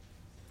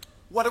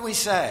What do we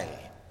say?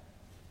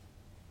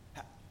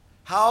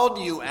 How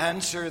do you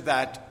answer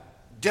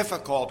that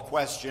difficult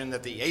question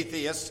that the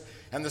atheists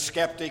and the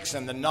skeptics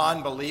and the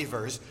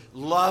non-believers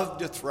love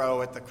to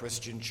throw at the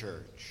Christian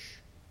church?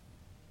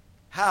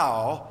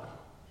 How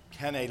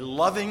can a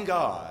loving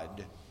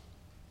God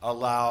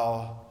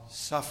allow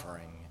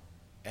suffering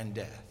and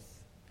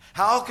death?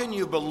 How can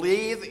you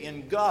believe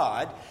in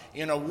God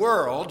in a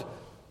world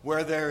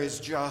where there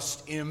is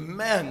just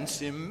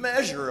immense,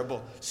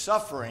 immeasurable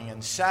suffering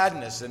and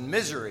sadness and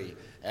misery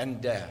and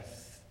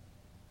death?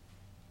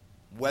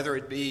 Whether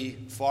it be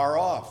far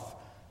off,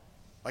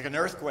 like an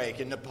earthquake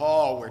in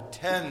Nepal where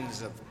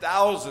tens of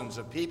thousands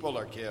of people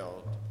are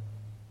killed,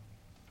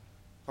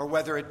 or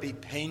whether it be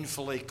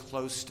painfully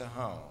close to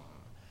home,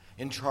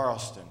 in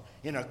Charleston,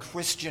 in a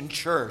Christian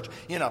church,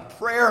 in a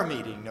prayer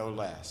meeting no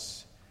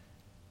less,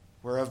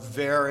 where a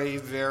very,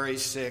 very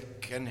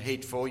sick and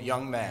hateful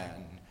young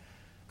man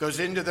goes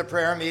into the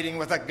prayer meeting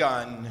with a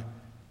gun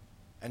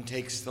and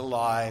takes the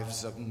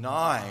lives of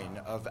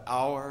 9 of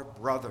our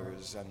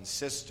brothers and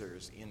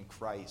sisters in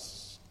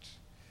Christ.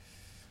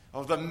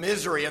 Oh, the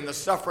misery and the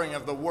suffering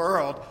of the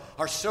world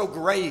are so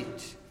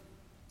great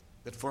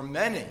that for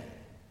many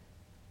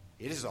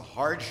it is a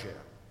hardship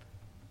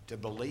to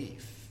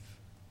believe.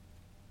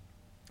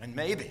 And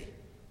maybe,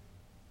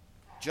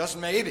 just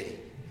maybe,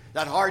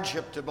 that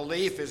hardship to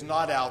belief is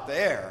not out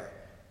there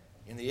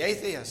in the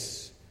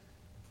atheists,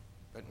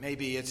 but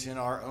maybe it's in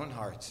our own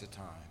hearts at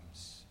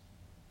times.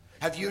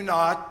 Have you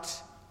not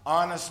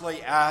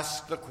honestly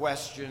asked the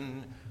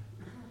question,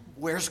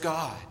 where's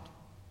God?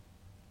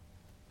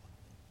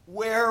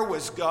 Where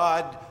was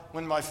God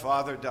when my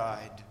father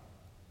died?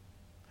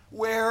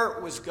 Where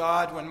was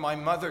God when my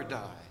mother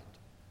died?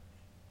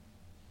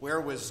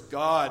 Where was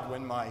God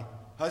when my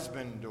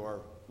husband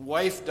or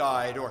wife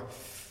died?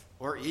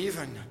 Or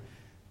even,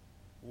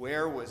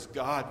 where was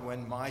God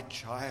when my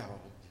child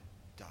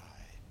died?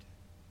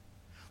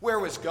 Where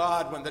was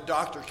God when the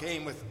doctor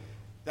came with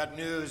that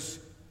news,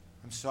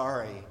 I'm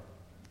sorry,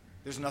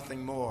 there's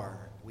nothing more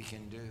we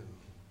can do?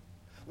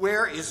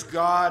 Where is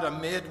God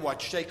amid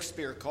what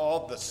Shakespeare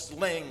called the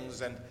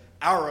slings and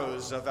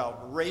arrows of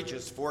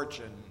outrageous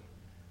fortune?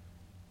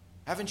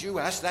 Haven't you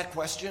asked that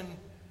question?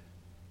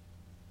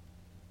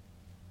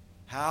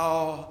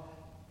 How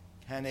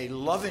can a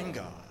loving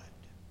God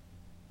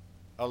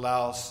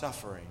allow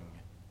suffering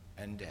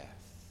and death?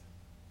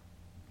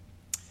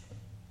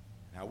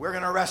 Now, we're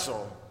going to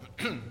wrestle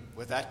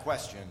with that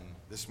question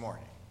this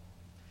morning.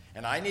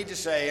 And I need to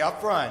say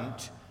up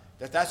front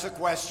that that's a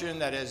question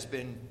that has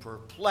been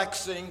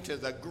perplexing to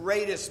the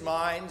greatest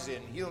minds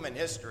in human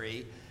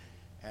history.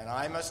 And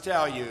I must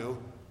tell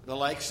you, the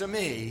likes of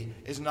me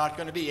is not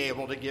going to be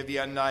able to give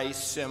you a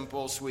nice,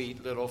 simple,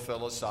 sweet little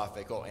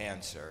philosophical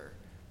answer.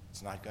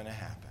 It's not going to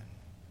happen.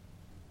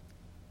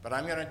 But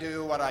I'm going to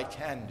do what I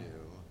can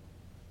do,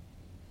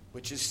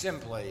 which is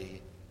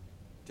simply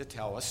to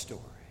tell a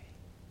story.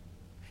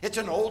 It's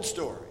an old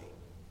story.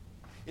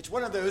 It's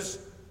one of those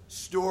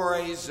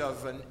stories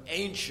of an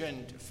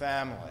ancient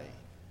family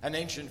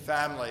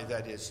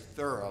that is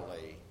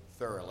thoroughly,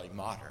 thoroughly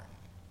modern.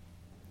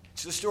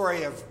 It's the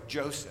story of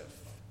Joseph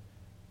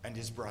and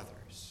his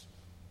brothers.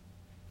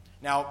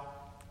 Now,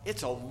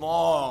 it's a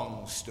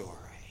long story.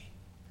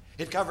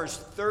 It covers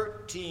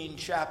 13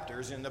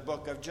 chapters in the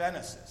book of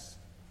Genesis.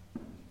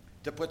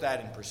 To put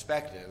that in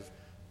perspective,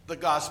 the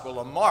Gospel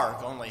of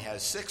Mark only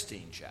has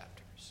 16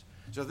 chapters.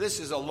 So this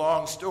is a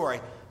long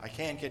story. I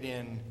can't get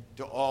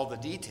into all the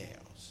details.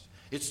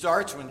 It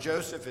starts when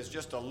Joseph is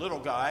just a little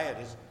guy at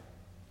his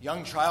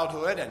young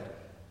childhood and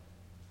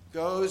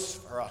goes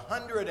for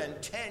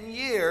 110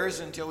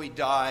 years until he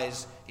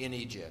dies in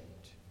Egypt.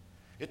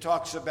 It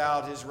talks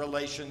about his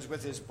relations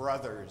with his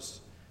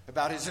brothers,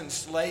 about his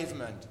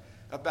enslavement,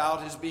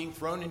 about his being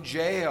thrown in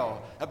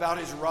jail, about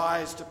his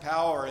rise to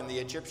power in the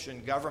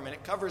Egyptian government.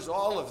 It covers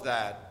all of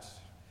that.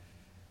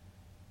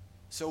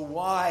 So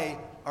why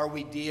are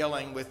we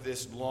dealing with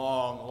this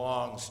long,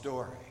 long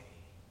story?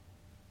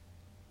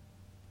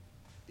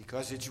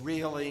 Because it's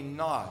really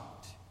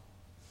not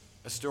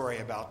a story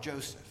about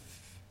Joseph.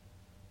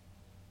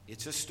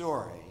 It's a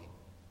story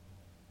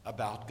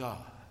about God.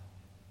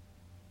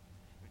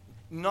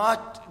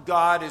 Not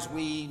God as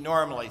we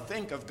normally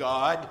think of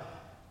God,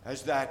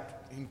 as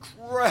that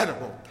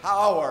incredible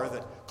power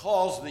that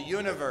calls the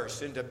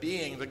universe into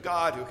being, the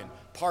God who can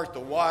part the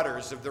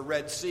waters of the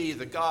Red Sea,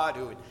 the God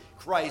who in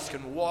Christ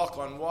can walk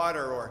on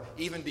water or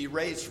even be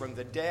raised from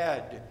the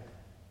dead.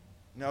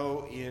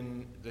 No,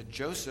 in the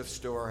Joseph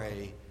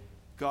story,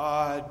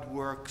 God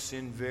works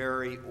in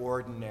very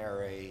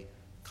ordinary,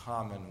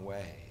 common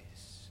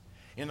ways.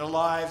 In the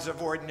lives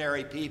of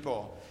ordinary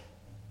people,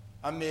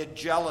 amid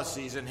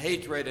jealousies and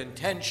hatred and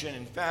tension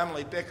and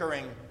family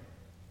bickering,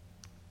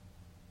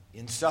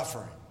 in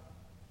suffering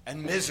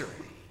and misery,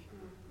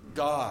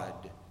 God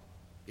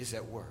is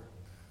at work.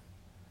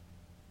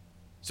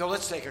 So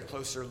let's take a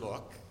closer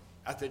look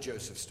at the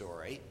Joseph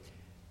story,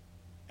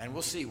 and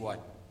we'll see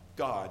what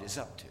God is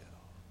up to.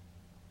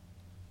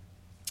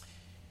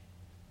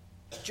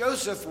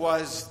 Joseph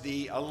was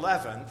the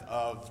 11th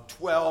of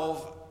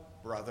 12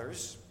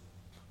 brothers,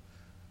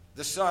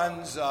 the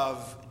sons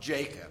of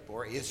Jacob,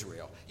 or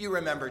Israel. You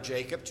remember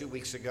Jacob 2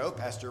 weeks ago.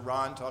 Pastor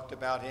Ron talked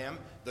about him.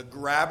 The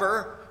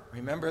grabber,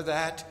 remember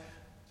that?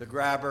 The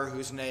grabber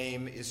whose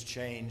name is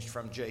changed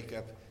from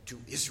Jacob to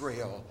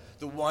Israel,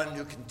 the one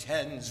who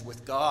contends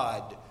with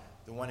God,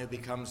 the one who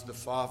becomes the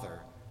father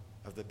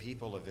of the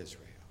people of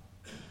Israel.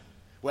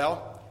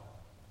 Well,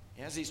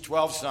 he has these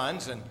 12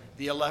 sons, and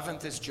the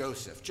 11th is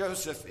Joseph.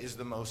 Joseph is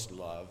the most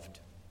loved.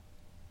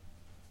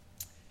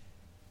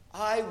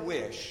 I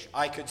wish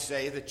I could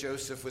say that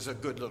Joseph was a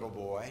good little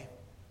boy,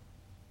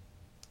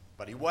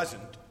 but he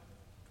wasn't.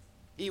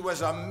 He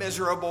was a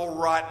miserable,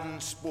 rotten,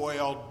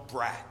 spoiled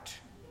brat.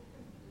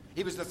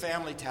 He was the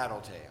family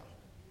tattletale.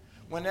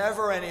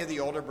 Whenever any of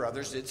the older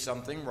brothers did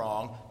something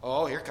wrong,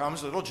 oh, here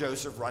comes little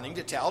Joseph running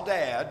to tell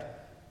Dad.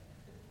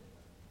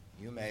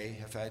 You may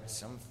have had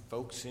some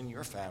folks in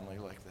your family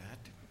like that.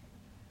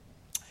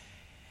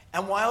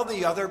 And while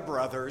the other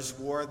brothers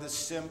wore the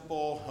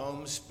simple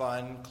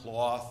homespun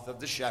cloth of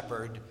the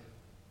shepherd,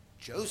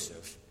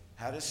 Joseph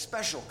had a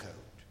special coat.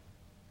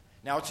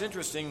 Now, it's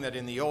interesting that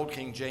in the Old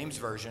King James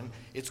Version,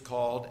 it's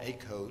called a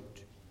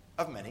coat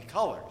of many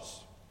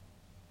colors.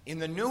 In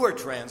the newer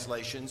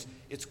translations,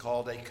 it's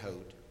called a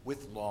coat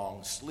with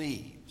long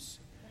sleeves.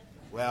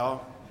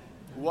 Well,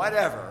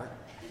 whatever,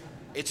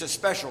 it's a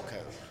special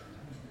coat.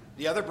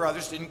 The other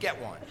brothers didn't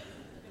get one.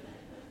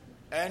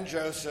 And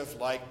Joseph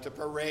liked to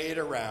parade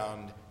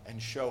around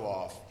and show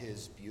off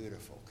his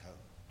beautiful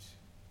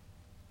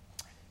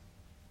coat.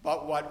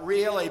 But what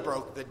really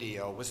broke the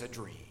deal was a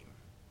dream.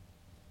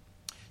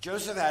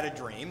 Joseph had a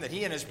dream that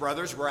he and his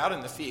brothers were out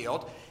in the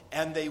field,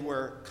 and they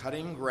were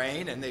cutting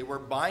grain, and they were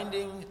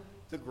binding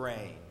the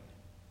grain,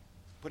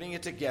 putting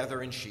it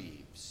together in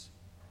sheaves.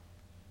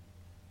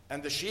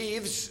 And the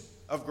sheaves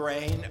of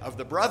grain of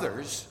the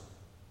brothers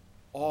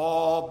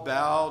all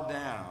bowed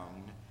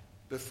down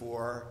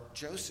before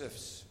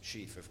Joseph's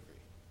sheaf of grain.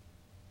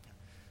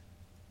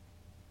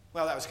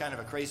 Well, that was kind of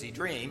a crazy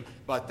dream,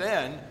 but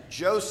then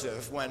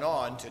Joseph went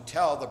on to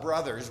tell the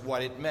brothers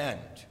what it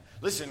meant.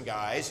 Listen,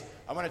 guys,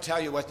 I want to tell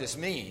you what this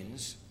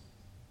means.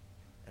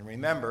 And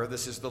remember,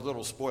 this is the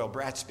little spoiled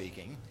brat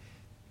speaking.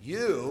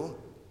 You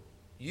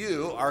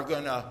are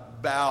going to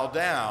bow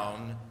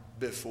down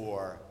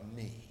before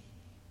me.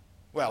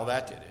 Well,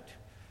 that did it.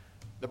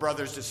 The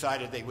brothers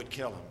decided they would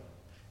kill him.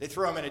 They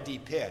threw him in a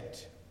deep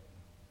pit.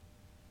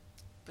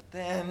 But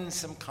then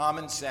some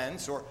common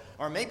sense or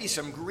maybe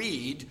some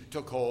greed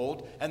took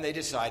hold, and they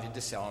decided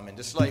to sell him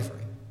into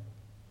slavery.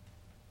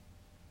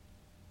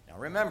 Now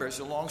remember, it's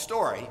a long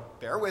story.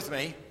 Bear with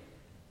me.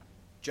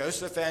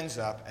 Joseph ends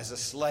up as a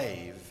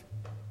slave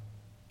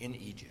in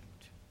Egypt.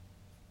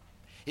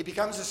 He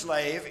becomes a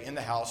slave in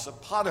the house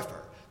of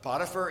Potiphar.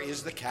 Potiphar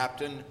is the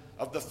captain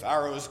of the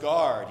Pharaoh's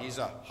guard. He's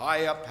a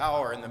high-up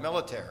power in the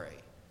military.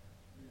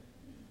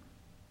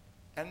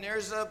 And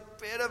there's a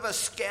bit of a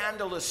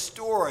scandalous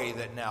story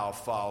that now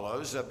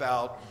follows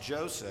about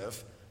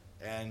Joseph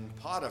and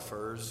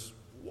Potiphar's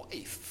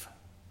wife.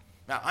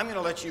 Now, I'm going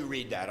to let you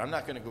read that. I'm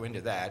not going to go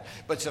into that.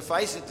 But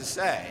suffice it to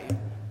say,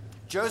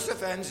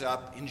 Joseph ends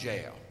up in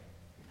jail.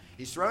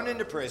 He's thrown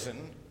into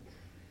prison,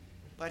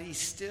 but he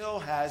still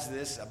has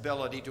this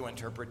ability to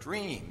interpret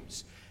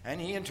dreams.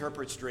 And he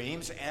interprets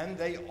dreams, and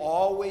they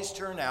always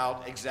turn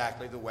out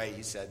exactly the way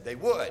he said they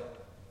would.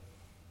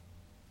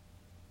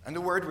 And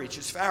the word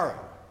reaches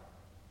Pharaoh.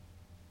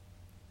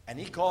 And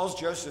he calls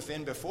Joseph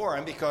in before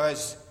him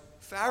because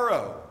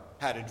Pharaoh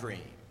had a dream.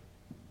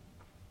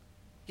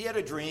 He had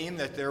a dream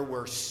that there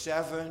were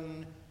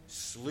 7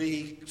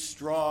 sleek,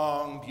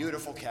 strong,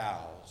 beautiful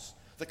cows,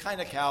 the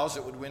kind of cows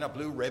that would win a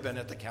blue ribbon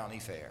at the county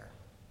fair.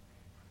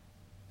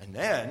 And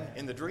then,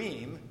 in the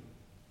dream,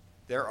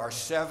 there are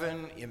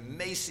 7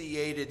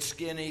 emaciated,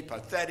 skinny,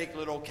 pathetic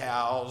little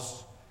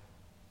cows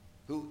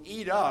who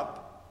eat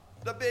up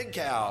the big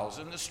cows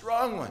and the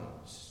strong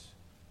ones.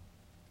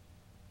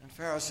 And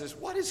Pharaoh says,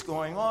 what is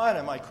going on?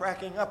 Am I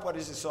cracking up? What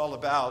is this all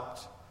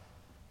about?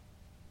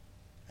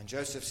 And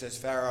Joseph says,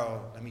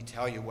 Pharaoh, let me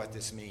tell you what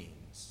this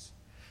means.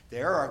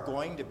 There are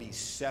going to be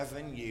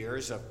 7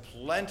 years of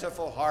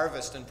plentiful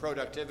harvest and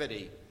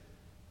productivity.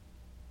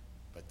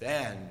 But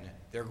then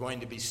there are going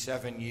to be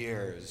 7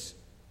 years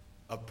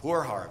of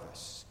poor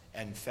harvest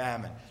and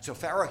famine. So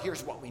Pharaoh,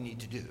 here's what we need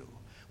to do.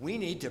 We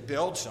need to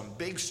build some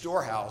big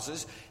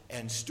storehouses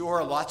and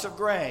store lots of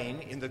grain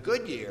in the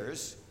good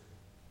years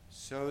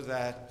so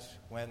that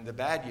when the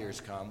bad years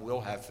come,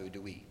 we'll have food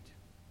to eat.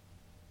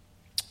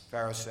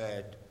 Pharaoh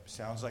said,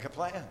 sounds like a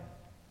plan.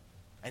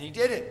 And he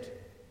did it.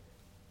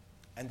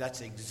 And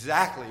that's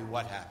exactly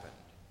what happened.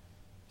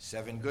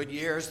 7 good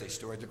years, they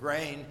stored the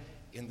grain.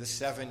 In the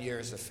 7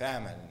 years of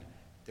famine,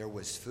 there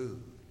was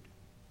food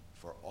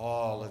for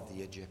all of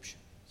the Egyptians.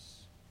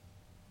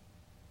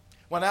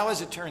 Well, now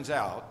as it turns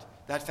out,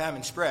 that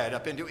famine spread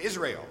up into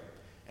Israel.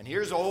 And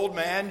here's old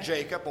man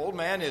Jacob, old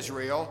man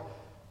Israel.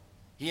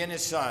 He and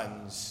his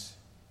sons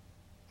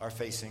are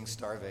facing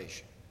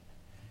starvation.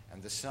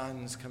 And the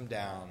sons come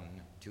down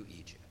to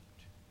Egypt.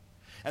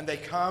 And they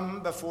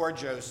come before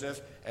Joseph,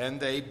 and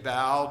they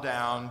bow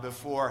down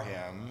before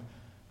him,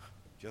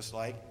 just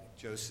like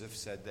Joseph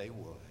said they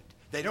would.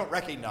 They don't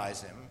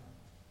recognize him.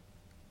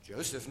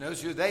 Joseph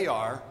knows who they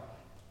are.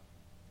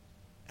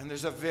 And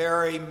there's a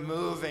very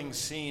moving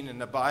scene in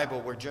the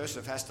Bible where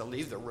Joseph has to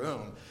leave the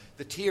room.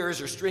 The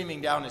tears are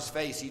streaming down his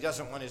face. He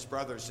doesn't want his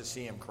brothers to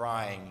see him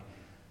crying.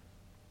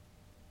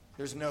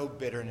 There's no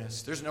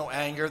bitterness. There's no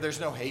anger. There's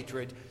no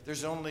hatred.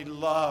 There's only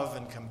love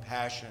and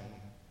compassion.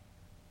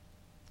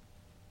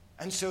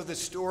 And so the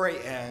story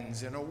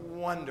ends in a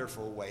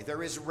wonderful way.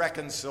 There is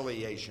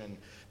reconciliation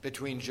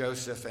between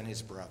Joseph and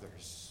his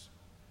brothers.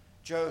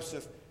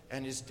 Joseph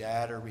and his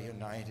dad are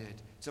reunited.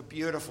 It's a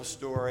beautiful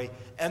story.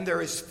 And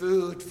there is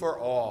food for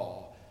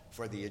all,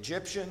 for the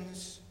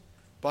Egyptians,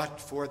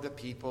 but for the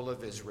people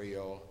of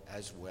Israel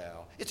as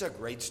well. It's a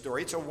great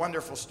story. It's a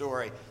wonderful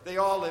story. They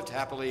all lived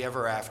happily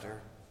ever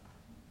after.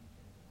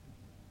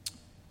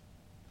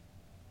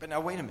 But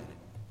now wait a minute.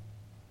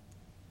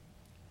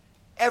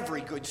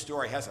 Every good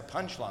story has a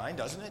punchline,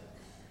 doesn't it?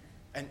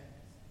 And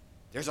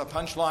there's a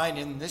punchline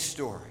in this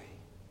story.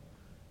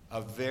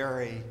 A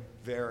very,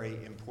 very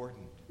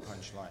important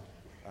punchline.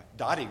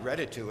 Dottie read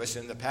it to us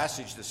in the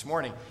passage this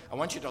morning. I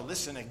want you to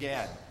listen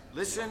again.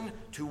 Listen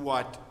to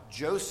what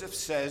Joseph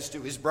says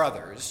to his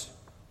brothers.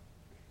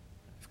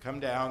 They've come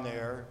down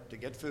there to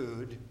get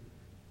food.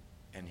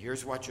 And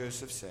here's what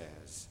Joseph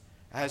says.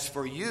 As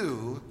for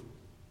you,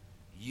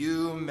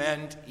 you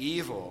meant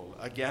evil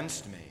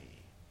against me.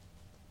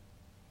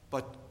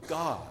 But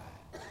God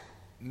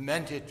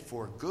meant it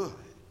for good,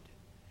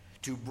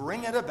 to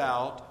bring it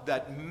about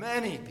that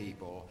many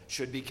people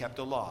should be kept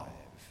alive,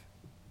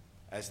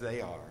 as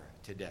they are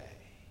today.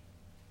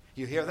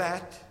 You hear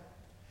that?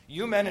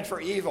 You meant it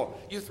for evil.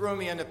 You threw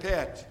me in the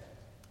pit.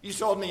 You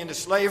sold me into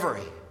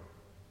slavery.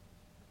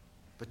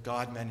 But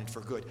God meant it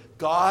for good.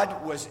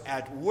 God was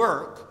at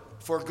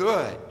work for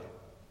good.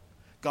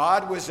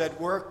 God was at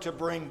work to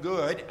bring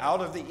good out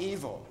of the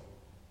evil.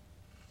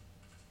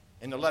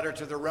 In the letter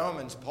to the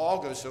Romans,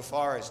 Paul goes so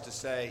far as to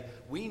say,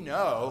 we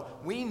know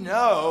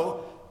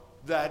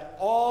that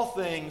all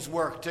things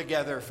work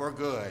together for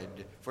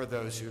good for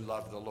those who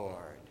love the Lord.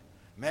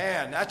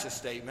 Man, that's a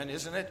statement,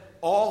 isn't it?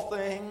 All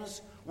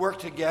things work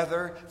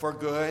together for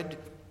good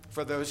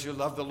for those who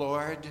love the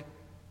Lord.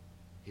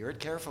 Hear it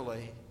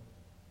carefully.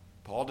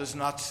 Paul does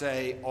not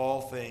say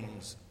all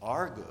things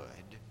are good.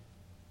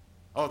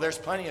 Oh, there's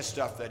plenty of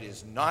stuff that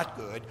is not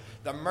good.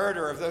 The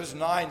murder of those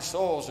 9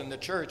 souls in the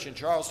church in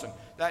Charleston,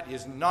 that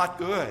is not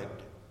good.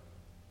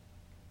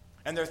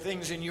 And there are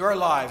things in your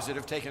lives that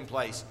have taken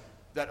place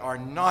that are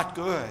not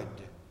good.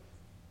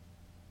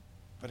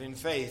 But in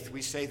faith,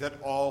 we say that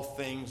all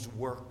things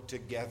work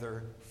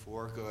together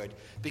for good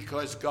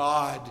because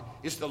God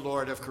is the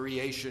Lord of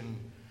creation.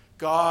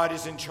 God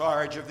is in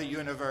charge of the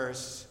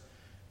universe.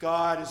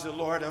 God is the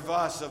Lord of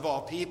us, of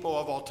all people,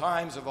 of all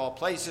times, of all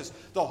places.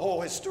 The whole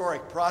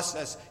historic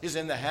process is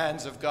in the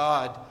hands of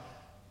God.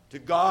 To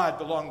God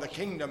belong the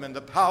kingdom and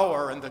the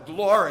power and the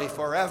glory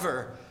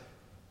forever.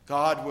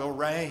 God will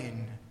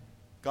reign.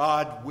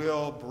 God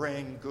will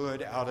bring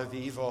good out of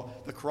evil.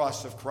 The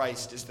cross of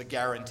Christ is the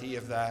guarantee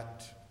of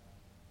that.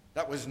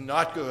 That was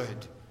not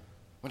good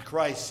when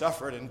Christ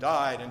suffered and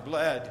died and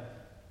bled.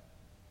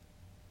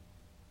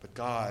 But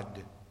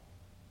God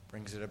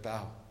brings it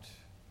about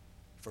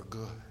for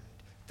good.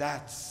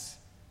 That's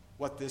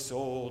what this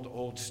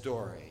old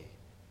story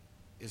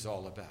is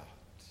all about.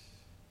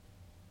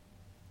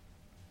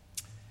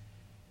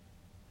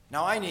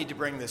 Now, I need to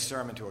bring this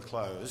sermon to a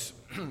close.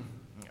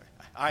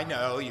 I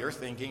know you're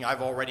thinking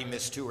I've already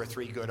missed 2 or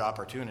 3 good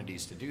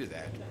opportunities to do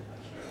that.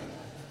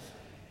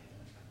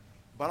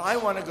 But I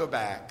want to go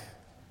back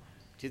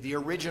to the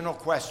original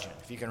question,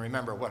 if you can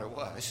remember what it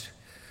was.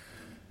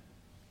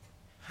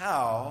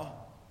 How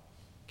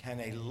can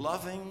a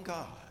loving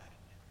God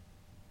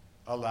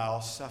allow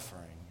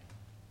suffering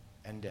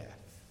and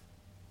death?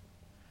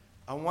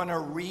 I want to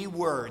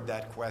reword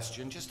that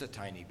question just a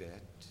tiny bit.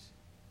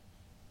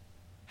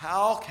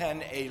 How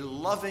can a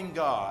loving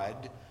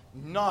God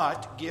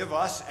not give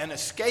us an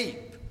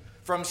escape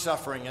from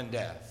suffering and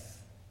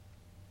death?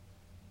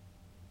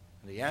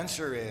 The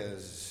answer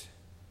is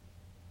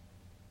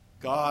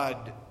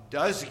God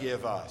does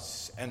give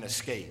us an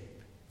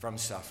escape from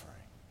suffering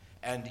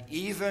and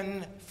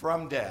even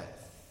from death.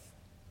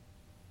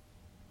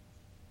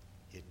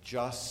 It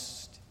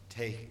just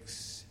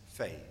takes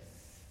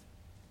faith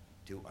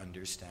to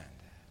understand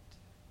that.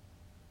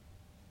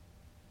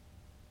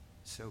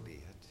 So be it.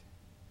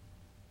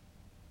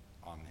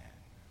 Amen.